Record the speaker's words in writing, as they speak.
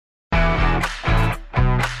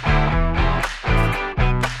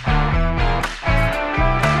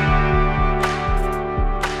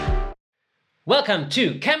Welcome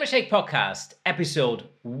to Camera Shake Podcast, episode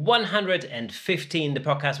 115, the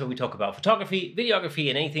podcast where we talk about photography, videography,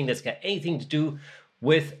 and anything that's got anything to do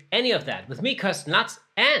with any of that. With me, Kirsten Lutz,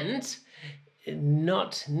 and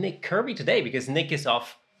not Nick Kirby today because Nick is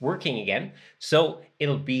off working again. So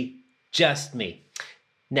it'll be just me.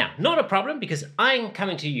 Now, not a problem because I'm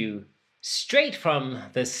coming to you straight from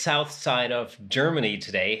the south side of Germany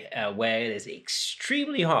today, where it is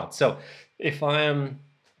extremely hot. So if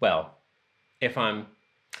I'm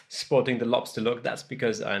sporting the lobster look, that's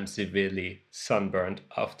because I'm severely sunburned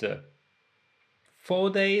after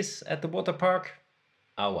 4 days at the water park.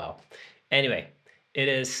 Oh well. Anyway, it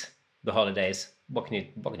is the holidays. What can you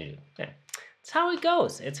do? Yeah. It's how it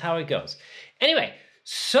goes. Anyway,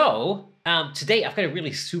 so today I've got a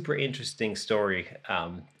really super interesting story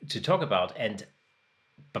to talk about.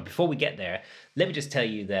 But before we get there, let me just tell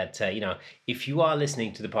you that, if you are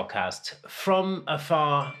listening to the podcast from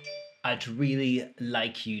afar, I'd really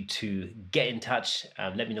like you to get in touch.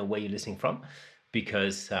 Let me know where you're listening from,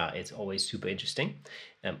 because it's always super interesting.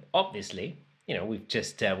 Obviously,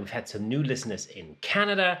 we've had some new listeners in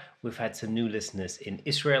Canada. We've had some new listeners in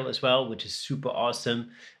Israel as well, which is super awesome.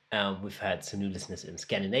 We've had some new listeners in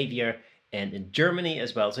Scandinavia and in Germany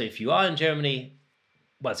as well. So if you are in Germany,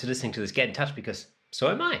 so listening to this, get in touch, because so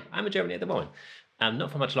am I. I'm in Germany at the moment. Not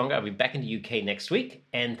for much longer. I'll be back in the UK next week,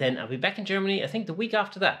 and then I'll be back in Germany, I think, the week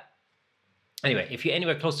after that. Anyway, if you're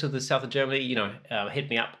anywhere close to the south of Germany,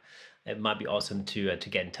 hit me up. It might be awesome to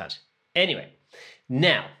get in touch. Anyway,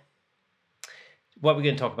 now, what we're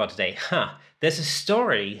going to talk about today. There's a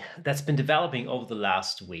story that's been developing over the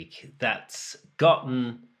last week that's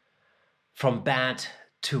gotten from bad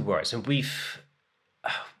to worse. And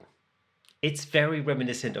it's very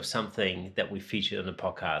reminiscent of something that we featured on the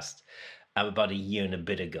podcast about a year and a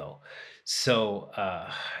bit ago. So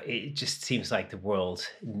it just seems like the world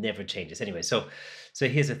never changes. Anyway, so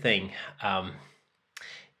here's the thing.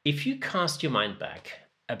 If you cast your mind back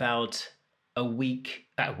about a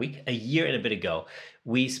year and a bit ago,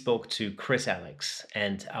 we spoke to Chris Alex,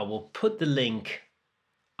 and I will put the link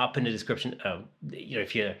up in the description.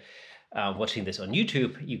 If you're watching this on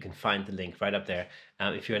YouTube, you can find the link right up there.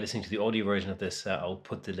 If you're listening to the audio version of this, I'll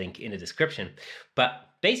put the link in the description. But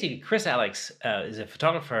basically, Chris Alex is a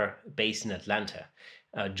photographer based in Atlanta,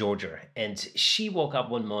 Georgia. And she woke up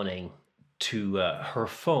one morning to her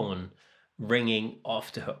phone ringing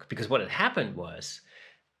off the hook. Because what had happened was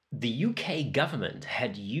the UK government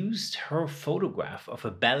had used her photograph of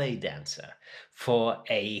a ballet dancer for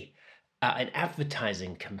an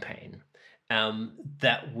advertising campaign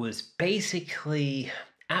that was basically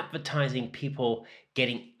advertising people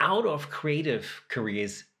getting out of creative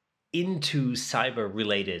careers into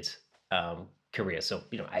cyber-related careers, so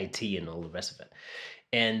IT and all the rest of it.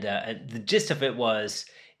 And the gist of it was,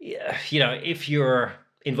 if you're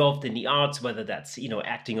involved in the arts, whether that's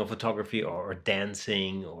acting or photography or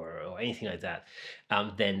dancing or anything like that,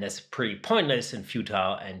 then that's pretty pointless and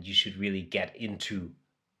futile, and you should really get into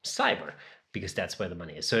cyber, because that's where the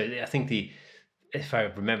money is. So I think if I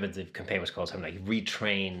remember, the campaign was called something like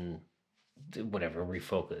Retrain, whatever,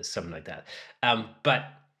 Refocus, something like that. But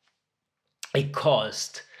it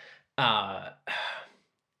caused a lot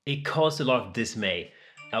of dismay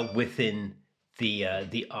within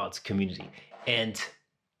the arts community, and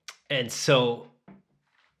so.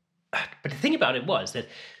 But the thing about it was that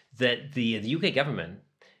the UK government,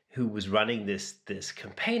 who was running this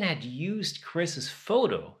campaign, had used Chris's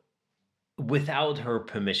photo without her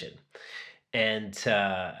permission, and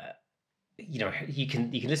you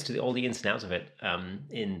can listen to all the ins and outs of it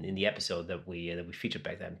in the episode that we featured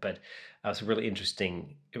back then. But it was a really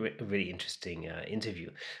interesting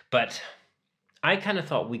interview. But I kind of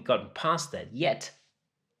thought we'd gotten past that. Yet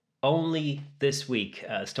only this week,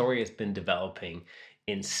 a story has been developing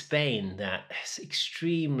in Spain that is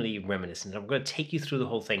extremely reminiscent. I'm going to take you through the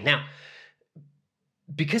whole thing now,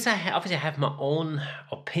 because I have my own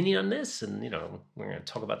opinion on this, and we're going to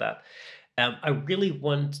talk about that. I really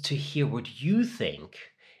want to hear what you think,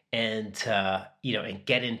 and and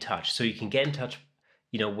get in touch. So you can get in touch,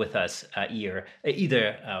 with us either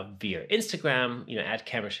via Instagram, at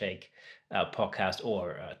Camera Shake Podcast,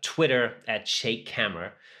 or Twitter at Shake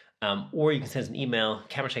Camera, or you can send us an email,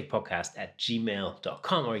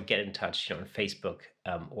 camerashakepodcast@gmail.com, or you get in touch, on Facebook,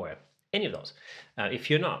 or any of those. If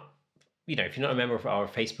you're not a member of our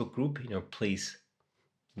Facebook group, please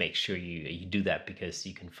make sure you do that, because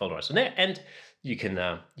you can follow us on there, and you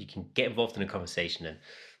can get involved in the conversation,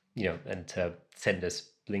 and send us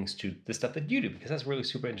links to the stuff that you do, because that's really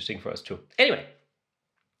super interesting for us too. Anyway,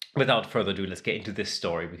 without further ado, let's get into this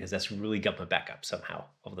story because that's really got my back up somehow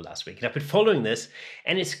over the last week. And I've been following this,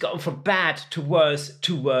 and it's gone from bad to worse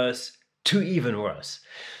to worse to even worse.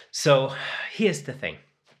 So here's the thing.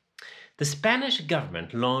 The Spanish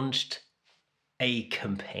government launched a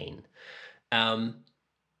campaign,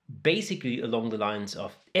 basically along the lines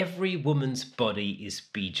of every woman's body is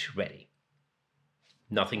beach ready.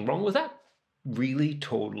 Nothing wrong with that. Really,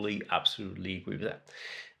 totally, absolutely agree with that.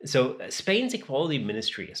 So, Spain's Equality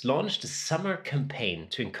Ministry has launched a summer campaign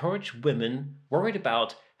to encourage women worried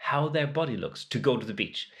about how their body looks to go to the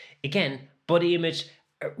beach. Again, body image,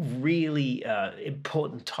 a really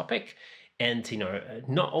important topic, and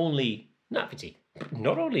not only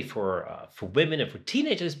for women and for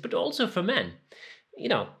teenagers, but also for men.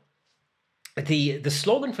 The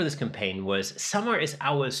slogan for this campaign was "Summer is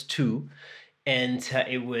ours too." And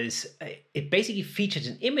it basically featured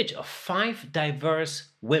an image of 5 diverse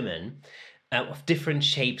women of different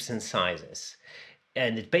shapes and sizes,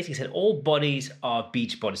 and it basically said all bodies are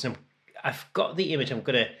beach bodies. And I've got the image. I'm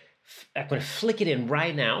gonna flick it in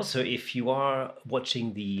right now. So if you are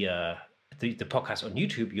watching the podcast on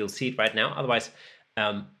YouTube, you'll see it right now. Otherwise,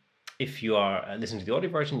 if you are listening to the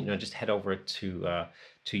audio version, just head over to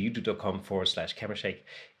youtube.com/camerashake.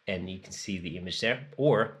 And you can see the image there,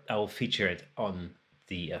 or I will feature it on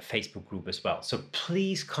the Facebook group as well. So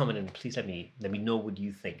please comment and please let me know what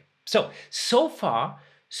you think. So far,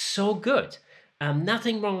 so good.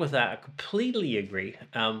 Nothing wrong with that. I completely agree.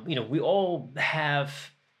 We all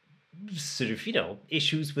have sort of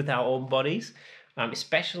issues with our own bodies,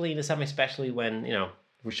 especially in the summer, especially when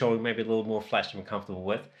we're showing maybe a little more flesh than we're comfortable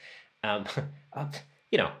with.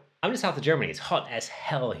 I'm in south of Germany. It's hot as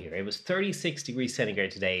hell here. It was 36 degrees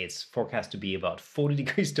centigrade today. It's forecast to be about 40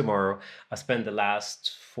 degrees tomorrow. I spent the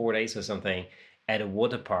last 4 days or something at a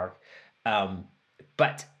water park.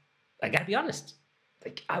 But I gotta be honest,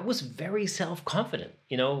 I was very self-confident,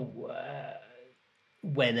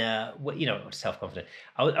 self-confident.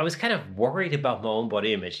 I was kind of worried about my own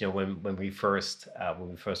body image, when we first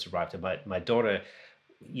arrived. And my daughter,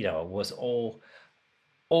 was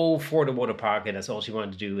all for the water park, and that's all she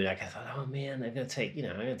wanted to do. And I thought, oh man, I'm gonna take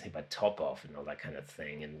my top off and all that kind of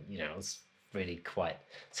thing. And it's really quite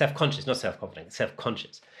self-conscious, not self-confident,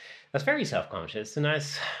 self-conscious. That's very self-conscious, and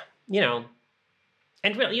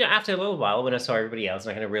and really, after a little while, when I saw everybody else,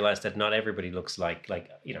 and I kind of realized that not everybody looks like I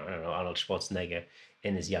don't know, Arnold Schwarzenegger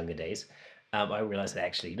in his younger days. I realized that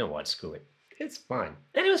actually, screw it, it's fine,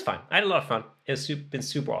 and it was fine. I had a lot of fun. It's been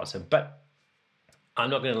super awesome, but I'm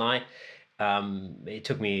not gonna lie. It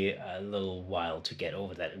took me a little while to get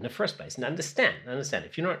over that in the first place, and understand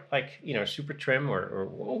if you're not super trim or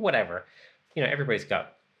whatever, everybody's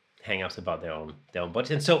got hang-ups about their own bodies.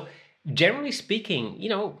 And so generally speaking,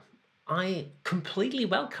 I completely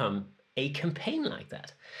welcome a campaign like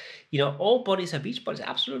that. All bodies are beach bodies.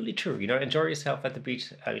 Absolutely true. Enjoy yourself at the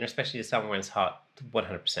beach, especially in summer when it's hot.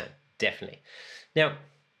 100%, definitely. Now,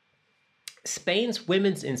 Spain's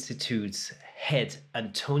Women's Institute's head,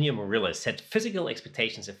 Antonia Murillo, said physical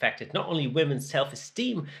expectations affected not only women's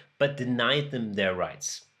self-esteem, but denied them their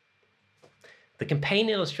rights. The campaign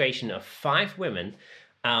illustration of 5 women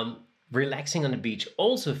relaxing on the beach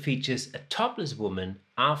also features a topless woman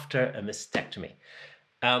after a mastectomy.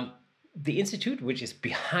 The Institute, which is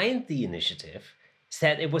behind the initiative,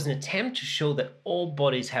 said it was an attempt to show that all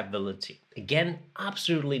bodies have validity. Again,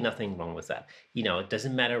 absolutely nothing wrong with that. It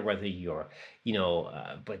doesn't matter whether you're,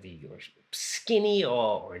 whether you're skinny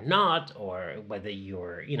or not, or whether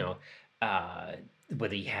you're,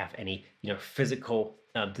 whether you have any, physical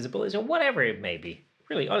disabilities or whatever it may be.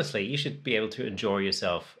 Really, honestly, you should be able to enjoy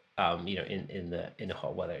yourself, in the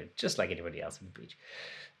hot weather, just like anybody else at the beach.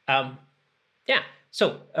 Yeah.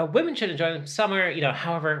 So women should enjoy the summer,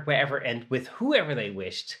 however, wherever, and with whoever they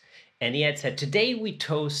wished. And he had said, today we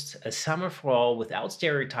toast a summer for all without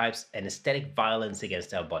stereotypes and aesthetic violence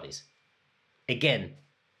against our bodies. Again,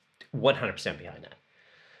 100% behind that.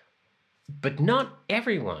 But not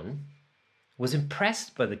everyone was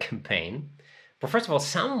impressed by the campaign. Well, first of all,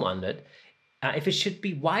 some wondered if it should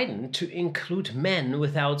be widened to include men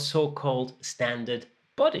without so-called standard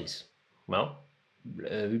bodies. Well,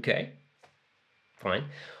 okay. Fine.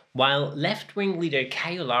 While left-wing leader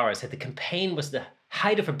Cayo Lara said the campaign was the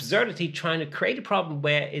height of absurdity, trying to create a problem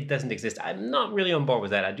where it doesn't exist. I'm not really on board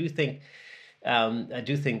with that. I do think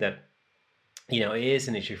that it is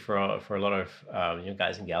an issue for a lot of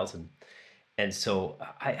guys and gals, and so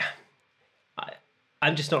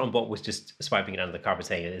I'm just not on board with just swiping it under the carpet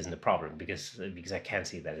saying it isn't a problem because I can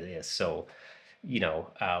see that it is. So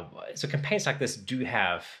so campaigns like this do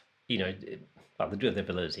have they do have the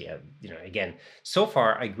ability. Again, so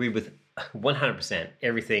far I agree with 100%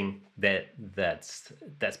 everything that's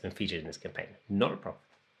been featured in this campaign. Not a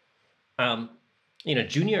problem.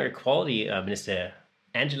 Junior Equality Minister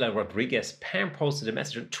Angela Rodriguez Pam posted a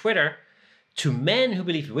message on Twitter to men who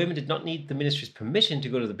believe women did not need the ministry's permission to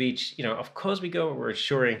go to the beach. Of course we go. We're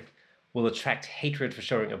assuring will attract hatred for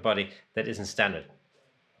showing a body that isn't standard.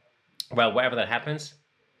 Well, wherever that happens,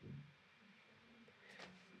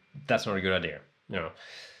 that's not a good idea.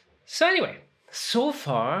 So anyway, so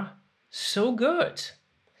far, so good.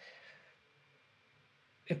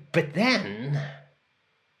 But then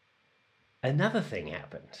another thing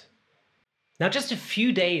happened. Now, just a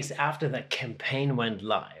few days after that campaign went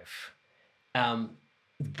live,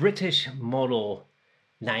 British model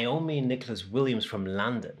Naomi Nicholas-Williams from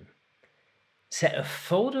London said a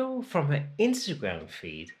photo from her Instagram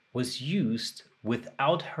feed was used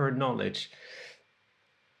without her knowledge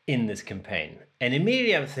in this campaign. And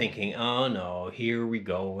immediately I'm thinking, oh no, here we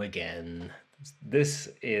go again. This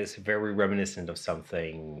is very reminiscent of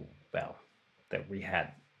something, well, that we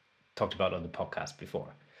had talked about on the podcast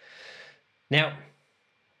before. Now,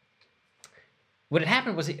 what had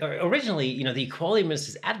happened was originally, the Equality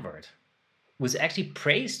Minister's advert was actually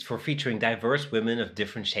praised for featuring diverse women of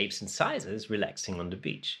different shapes and sizes relaxing on the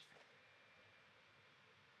beach.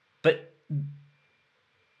 But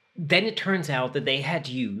then it turns out that they had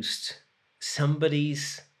used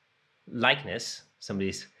somebody's likeness,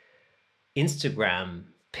 somebody's Instagram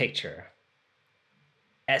picture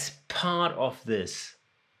as part of this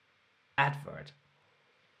advert.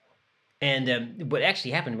 And what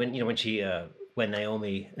actually happened when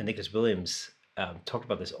Naomi Nicholas-Williams talked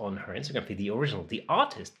about this on her Instagram feed, the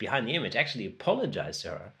artist behind the image actually apologized to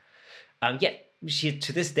her. Yet she,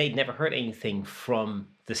 to this day, never heard anything from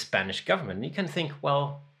the Spanish government. And you can think,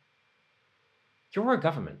 well, you're a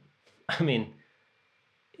government. I mean,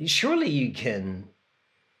 surely you can,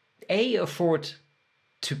 afford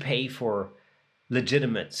to pay for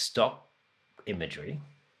legitimate stock imagery.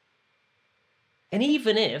 And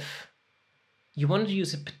even if you wanted to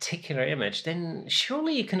use a particular image, then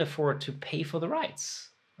surely you can afford to pay for the rights.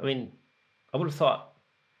 I mean, I would have thought,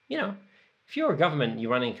 if you're a government,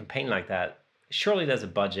 you're running a campaign like that, surely there's a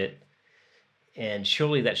budget, and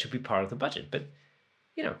surely that should be part of the budget. But,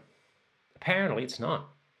 apparently it's not.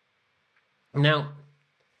 Now,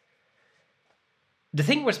 the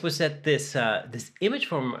thing was that this image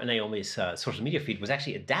from Naomi's social media feed was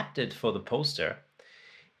actually adapted for the poster.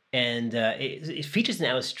 And it features an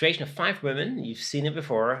illustration of 5 women. You've seen it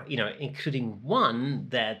before, including one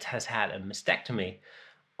that has had a mastectomy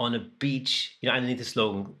on a beach, underneath the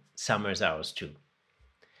slogan, "Summer is ours too."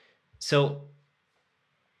 So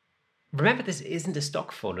remember, this isn't a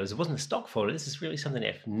stock photo. It wasn't a stock photo. This is really something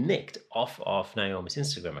they've nicked off of Naomi's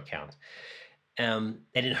Instagram account. And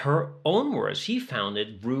in her own words, she found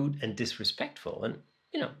it rude and disrespectful. And,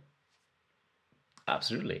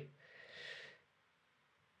 absolutely.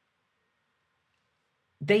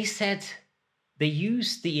 They said they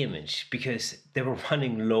used the image because they were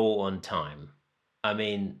running low on time. I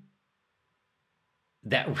mean,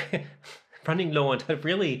 that running low on time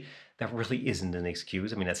that really isn't an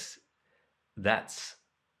excuse. I mean, that's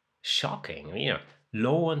shocking.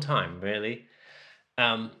 Low on time, really.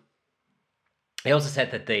 They also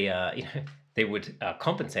said that they would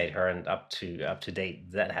compensate her, and up to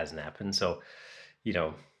date that hasn't happened. So,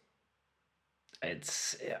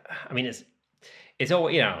 it's all,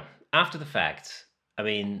 after the fact. I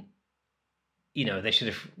mean, they should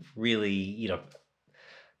have really,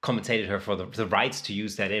 compensated her for the rights to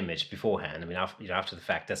use that image beforehand. I mean, after the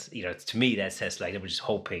fact, that's, to me, that says like they were just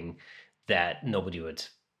hoping that nobody would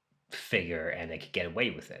figure and they could get away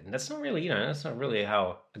with it. And that's not really, that's not really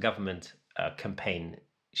how a government campaign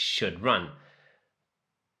should run.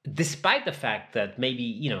 Despite the fact that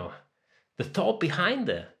maybe, the thought behind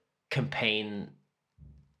the campaign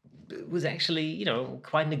was actually,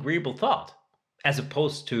 quite an agreeable thought, as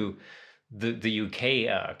opposed to the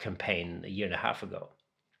UK campaign a year and a half ago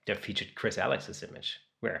that featured Chris Alex's image,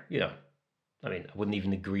 where, I wouldn't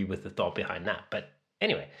even agree with the thought behind that. But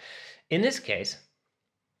anyway, in this case,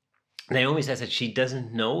 Naomi says that she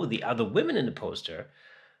doesn't know the other women in the poster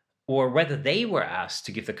or whether they were asked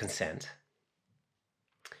to give the consent.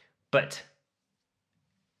 But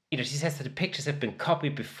she says that the pictures have been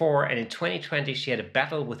copied before, and in 2020 she had a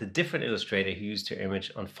battle with a different illustrator who used her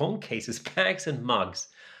image on phone cases, bags, and mugs.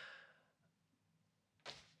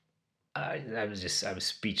 I was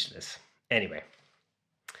speechless. Anyway,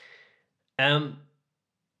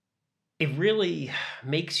 it really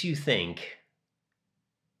makes you think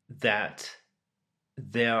that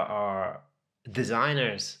there are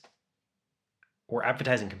designers or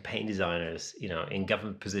advertising campaign designers, in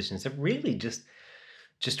government positions that really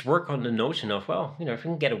just work on the notion of, well, if we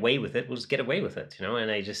can get away with it, we'll just get away with it, and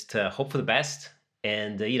they just hope for the best.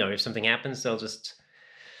 And if something happens, they'll just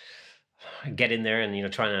get in there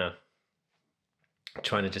and trying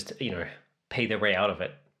to just pay their way out of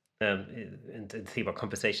it, and think about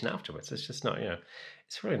compensation afterwards. It's just not,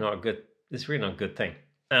 it's really not a good. It's really not a good thing.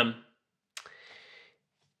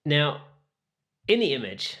 Now, in the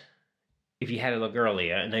image, if you had a look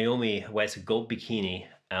earlier, Naomi wears a gold bikini,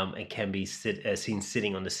 and can be seen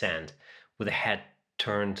sitting on the sand with a head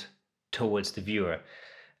turned towards the viewer.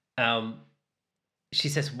 She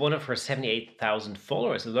says one of her 78,000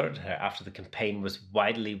 followers alerted her after the campaign was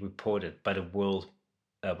widely reported by the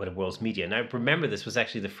world's media. And I remember this was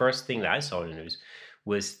actually the first thing that I saw in the news,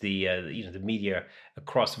 was the the media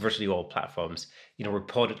across virtually all platforms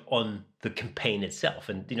reported on the campaign itself.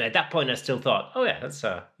 And at that point I still thought, oh yeah, that's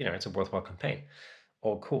it's a worthwhile campaign,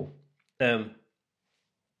 all cool.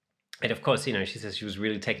 And of course, she says she was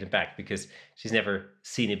really taken aback because she's never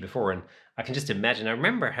seen it before. And I can just imagine, I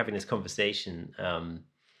remember having this conversation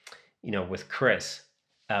with Chris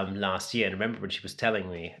last year. And I remember when she was telling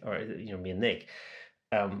me, or me and Nick,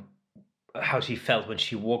 how she felt when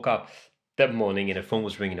she woke up that morning and her phone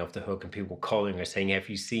was ringing off the hook and people were calling her saying, have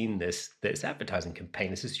you seen this advertising campaign?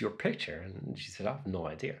 This is your picture. And she said, I have no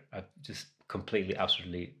idea. I've just completely,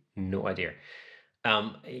 absolutely no idea.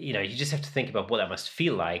 You just have to think about what that must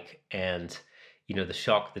feel like, and the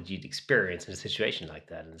shock that you'd experience in a situation like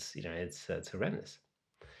that. And it's horrendous.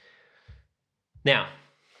 Now,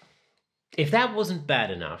 if that wasn't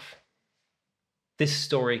bad enough, this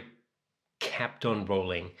story kept on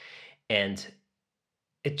rolling, and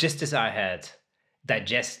it, just as I had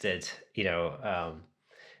digested,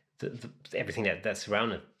 everything that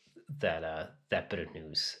surrounded that bit of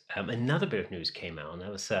news, another bit of news came out, and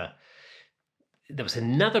that was there was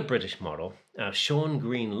another British model, Sean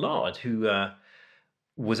Green-Lord, who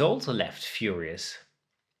was also left furious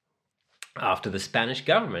after the Spanish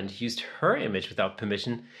government used her image without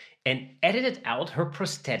permission and edited out her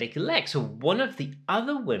prosthetic leg. So one of the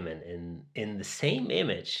other women in the same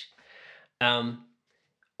image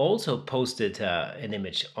also posted an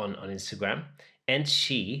image on Instagram, and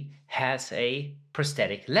she has a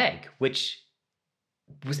prosthetic leg, which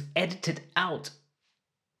was edited out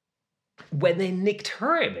when they nicked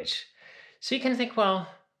her image. So you can think, well,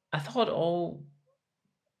 I thought all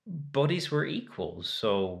bodies were equal.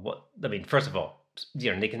 So what? I mean, first of all,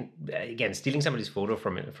 they can, again, stealing somebody's photo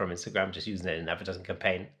from Instagram, just using it in an advertising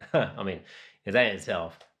campaign. I mean, that in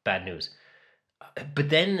itself, bad news. But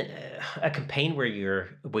then a campaign where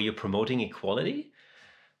you're promoting equality,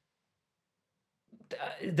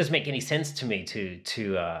 it doesn't make any sense to me to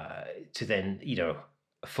then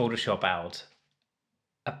Photoshop out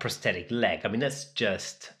a prosthetic leg. I mean, that's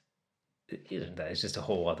just that is just a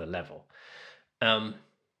whole other level. And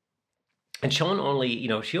Sean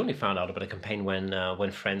she only found out about a campaign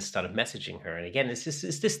when friends started messaging her. And again, it's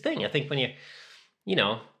this thing. I think when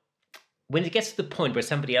when it gets to the point where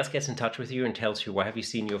somebody else gets in touch with you and tells you, well, have you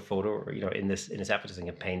seen your photo, or, in this advertising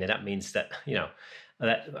campaign, then that means that,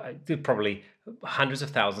 that probably hundreds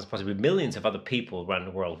of thousands, possibly millions of other people around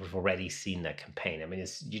the world who've already seen that campaign. I mean, I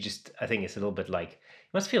think it's a little bit like,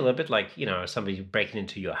 it must feel a little bit like, somebody breaking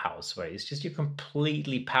into your house, where it's just, you're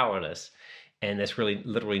completely powerless. And there's really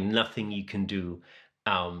literally nothing you can do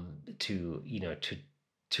to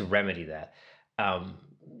remedy that.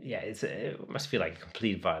 It must feel like a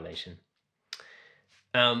complete violation.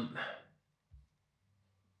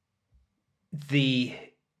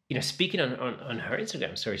 Speaking on her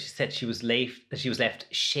Instagram story, she said she was left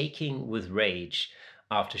shaking with rage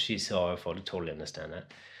after she saw her photo. Totally understand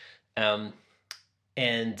that.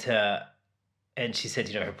 And she said,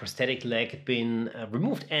 her prosthetic leg had been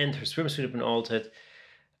removed and her swimsuit had been altered.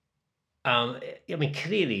 I mean,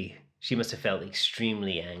 clearly she must have felt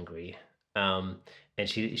extremely angry. And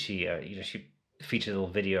she featured a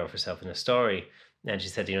little video of herself in a story. And she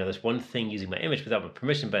said, there's one thing using my image without my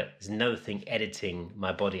permission, but there's another thing editing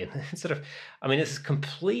my body. And sort of, I mean, this is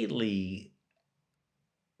completely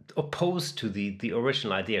opposed to the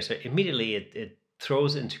original idea. So immediately it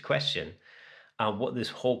throws into question what this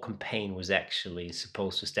whole campaign was actually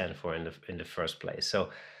supposed to stand for in the first place. So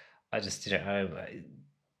I just,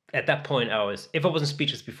 at that point, if I wasn't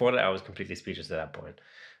speechless before that, I was completely speechless at that point.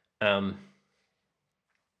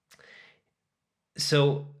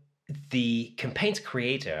 So the campaign's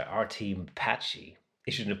creator, R.T. McPatchie,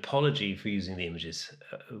 issued an apology for using the images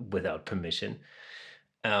without permission.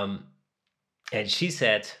 And she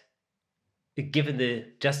said Given the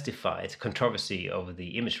justified controversy over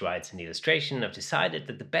the image rights in the illustration, I've decided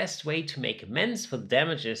that the best way to make amends for the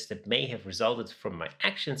damages that may have resulted from my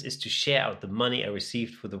actions is to share out the money I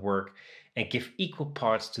received for the work and give equal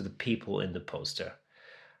parts to the people in the poster.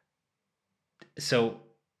 So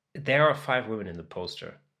there are 5 women in the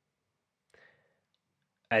poster.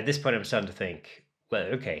 At this point, I'm starting to think, well,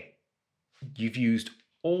 okay, you've used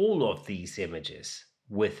all of these images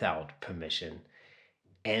without permission,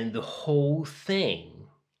 and the whole thing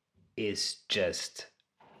is just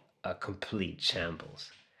a complete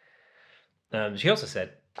shambles. She also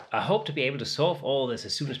said, I hope to be able to solve all this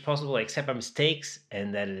as soon as possible, accept my mistakes,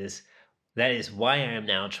 and that is why I am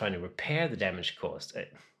now trying to repair the damage caused.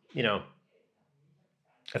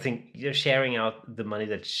 I think sharing out the money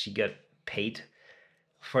that she got paid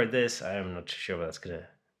for this, I'm not sure that's going to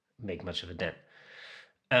make much of a dent.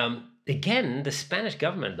 Again, the Spanish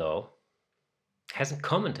government, though, hasn't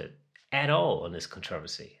commented at all on this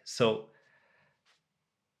controversy. So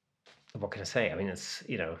what can I say? I mean, it's,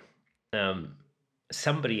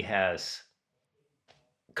 somebody has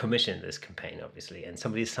commissioned this campaign, obviously, and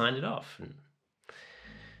somebody signed it off. And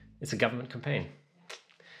it's a government campaign.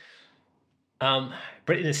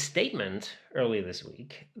 But in a statement earlier this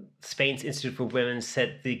week, Spain's Institute for Women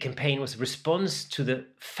said the campaign was a response to the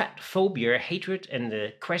fat phobia, hatred, and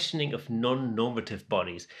the questioning of non-normative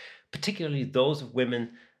bodies, particularly those of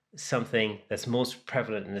women, something that's most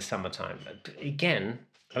prevalent in the summertime. Again,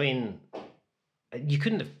 I mean, you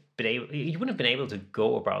wouldn't have been able to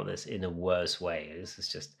go about this in a worse way. This is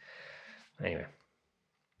just, anyway.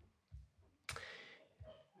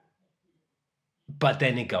 But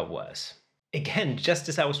then it got worse. Again, just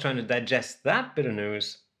as I was trying to digest that bit of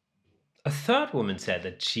news, a third woman said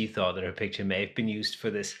that she thought that her picture may have been used for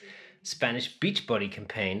this Spanish Beachbody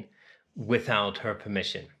campaign without her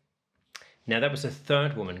permission. Now, that was a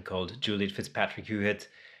third woman called Juliet Fitzpatrick who had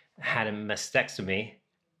a mastectomy,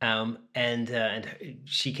 and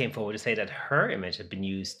she came forward to say that her image had been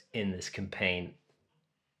used in this campaign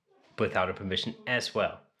without her permission as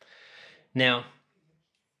well. Now,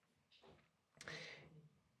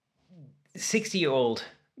 60-year-old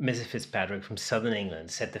Mrs. Fitzpatrick from southern England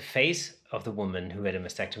said the face of the woman who had a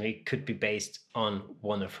mastectomy could be based on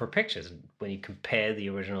one of her pictures. And when you compare the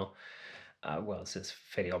original, it's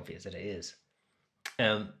fairly obvious that it is.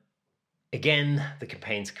 Again, the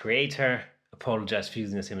campaign's creator apologized for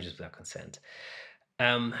using those images without consent.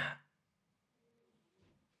 But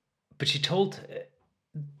she told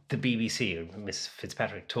the BBC, or Mrs.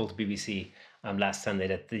 Fitzpatrick told the BBC last Sunday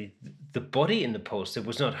that the body in the poster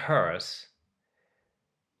was not hers,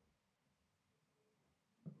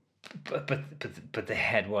 but the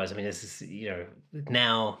head was. I mean, this is,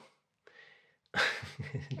 now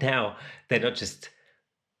now they're not just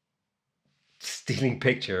stealing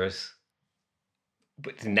pictures,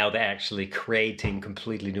 but now they're actually creating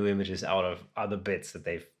completely new images out of other bits that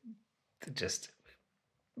they've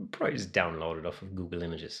probably just downloaded off of Google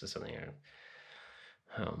Images or something.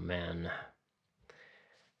 Oh man.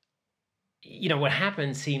 What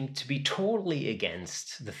happened seemed to be totally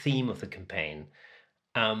against the theme of the campaign.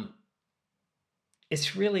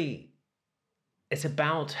 It's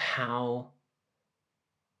about how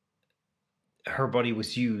her body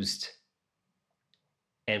was used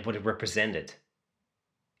and what it represented,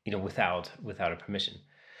 without her permission.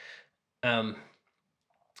 Now,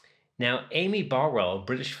 Amy Barwell, a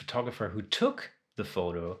British photographer who took the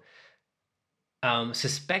photo,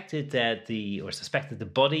 suspected the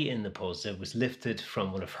body in the poster was lifted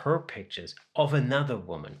from one of her pictures of another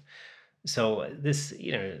woman. So this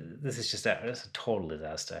is just a total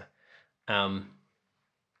disaster. So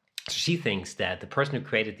she thinks that the person who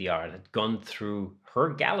created the art had gone through her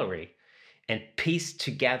gallery and pieced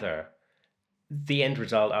together the end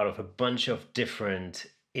result out of a bunch of different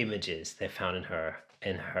images they found in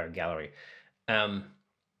her gallery.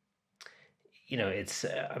 It's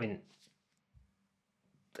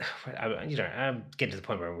I'm getting to the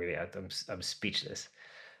point where I'm speechless.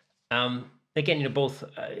 Again, both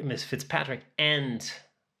Ms. Fitzpatrick and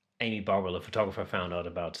Amy Barwell, a photographer, found out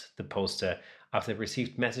about the poster after they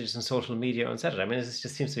received messages on social media on Saturday. I mean, it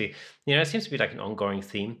just seems to be, it seems to be like an ongoing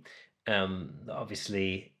theme.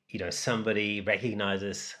 Obviously, somebody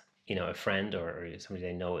recognizes, a friend or somebody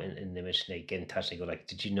they know in the image, and they get in touch and they go like,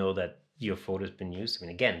 did you know that your photo's been used? I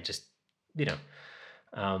mean, again, just,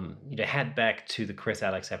 head back to the Chris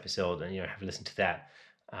Alex episode and, have a listen to that.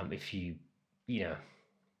 If you,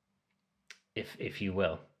 if you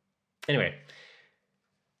will. Anyway.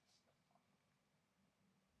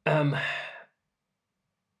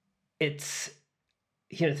 It's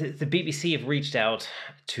the BBC have reached out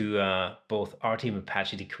to both Artyom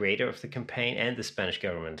Apache, the creator of the campaign, and the Spanish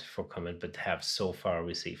government for comment, but have so far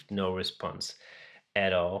received no response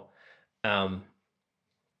at all.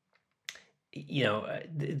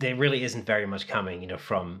 There really isn't very much coming,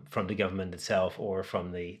 from the government itself or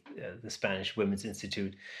from the Spanish Women's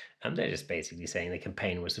Institute. They're just basically saying the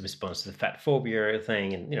campaign was a response to the fat phobia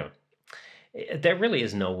thing, and there really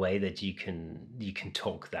is no way that you can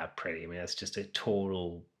talk that pretty. I mean, that's just a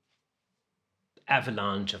total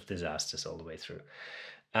avalanche of disasters all the way through.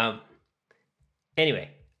 Anyway,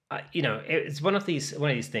 it's one of these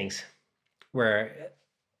things where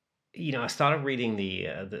I started reading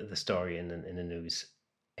the story in the news,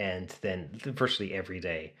 and then virtually every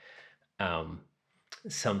day,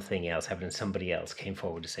 something else happened. Somebody else came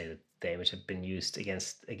forward to say that the image had been used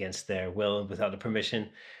against their will and without the permission.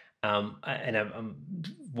 And I'm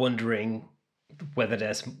wondering whether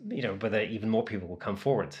whether even more people will come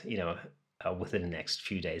forward, within the next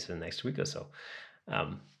few days or the next week or so.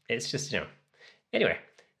 It's just, anyway,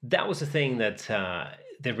 that was the thing that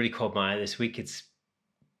really caught my eye this week.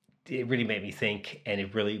 It really made me think, and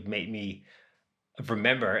it really made me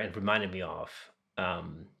remember and reminded me of,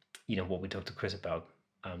 what we talked to Chris about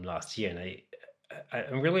last year. And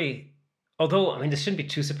I'm really, although, I mean, this shouldn't be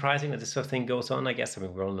too surprising that this sort of thing goes on, I guess. I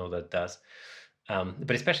mean, we all know that it does.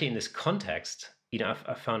 But especially in this context, I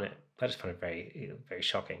just found it very, very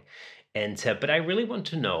shocking. And but I really want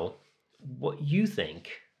to know what you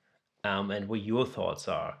think, and what your thoughts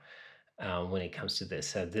are when it comes to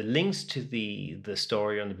this. The links to the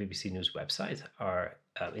story on the BBC News website are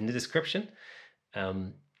in the description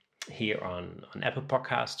here on Apple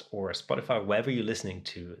Podcast or Spotify, wherever you're listening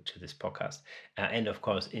to this podcast, and of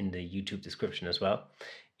course in the YouTube description as well.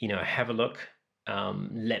 Have a look.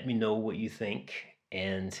 Let me know what you think,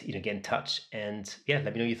 and get in touch, and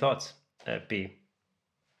let me know your thoughts. It'd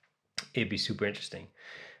be super interesting.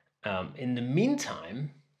 In the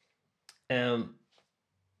meantime,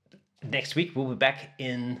 next week we'll be back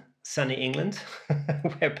in sunny England,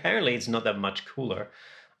 where apparently it's not that much cooler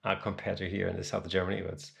compared to here in the south of Germany.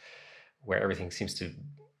 It's where everything seems to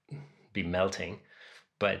be melting.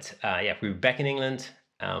 But we'll be back in England,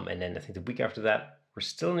 and then I think the week after that we're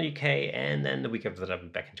still in the UK, and then the week after that I'll be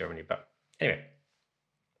back in Germany. But anyway,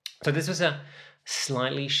 so this was a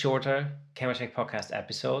slightly shorter Camera Shake podcast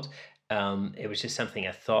episode. It was just something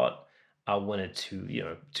I thought I wanted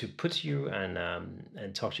to put to you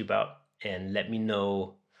and talk to you about, and let me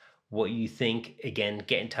know what you think. Again,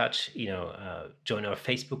 get in touch. Join our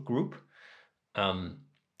Facebook group. And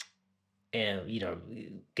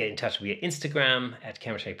get in touch via Instagram at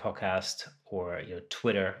Camera Shake Podcast, or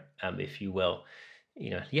Twitter, if you will.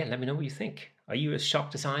 Let me know what you think. Are you as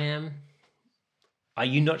shocked as I am? Are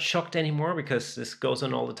you not shocked anymore? Because this goes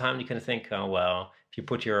on all the time. You kind of think, oh well, if you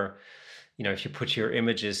put your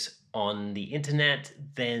images on the internet,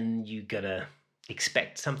 then you gotta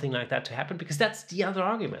expect something like that to happen, because that's the other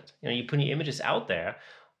argument. You put your images out there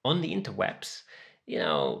on the interwebs.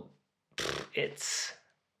 It's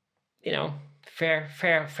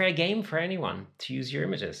fair game for anyone to use your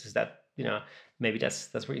images. Is that maybe that's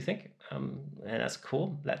what you think, and that's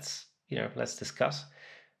cool. Let's discuss.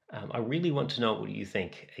 I really want to know what you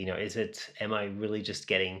think. Am I really just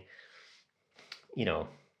getting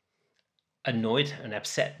annoyed and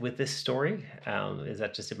upset with this story? Is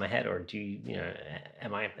that just in my head, or do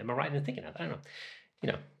am I right in thinking that? I don't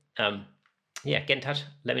know. Get in touch.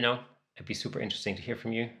 Let me know. It'd be super interesting to hear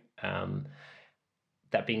from you.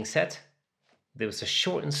 That being said, there was a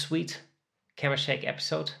short and sweet Camera Shake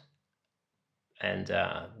episode, and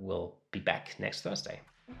we'll be back next Thursday.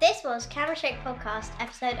 This was Camera Shake Podcast,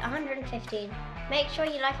 episode 115. Make sure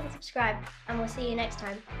you like and subscribe, and we'll see you next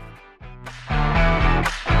time.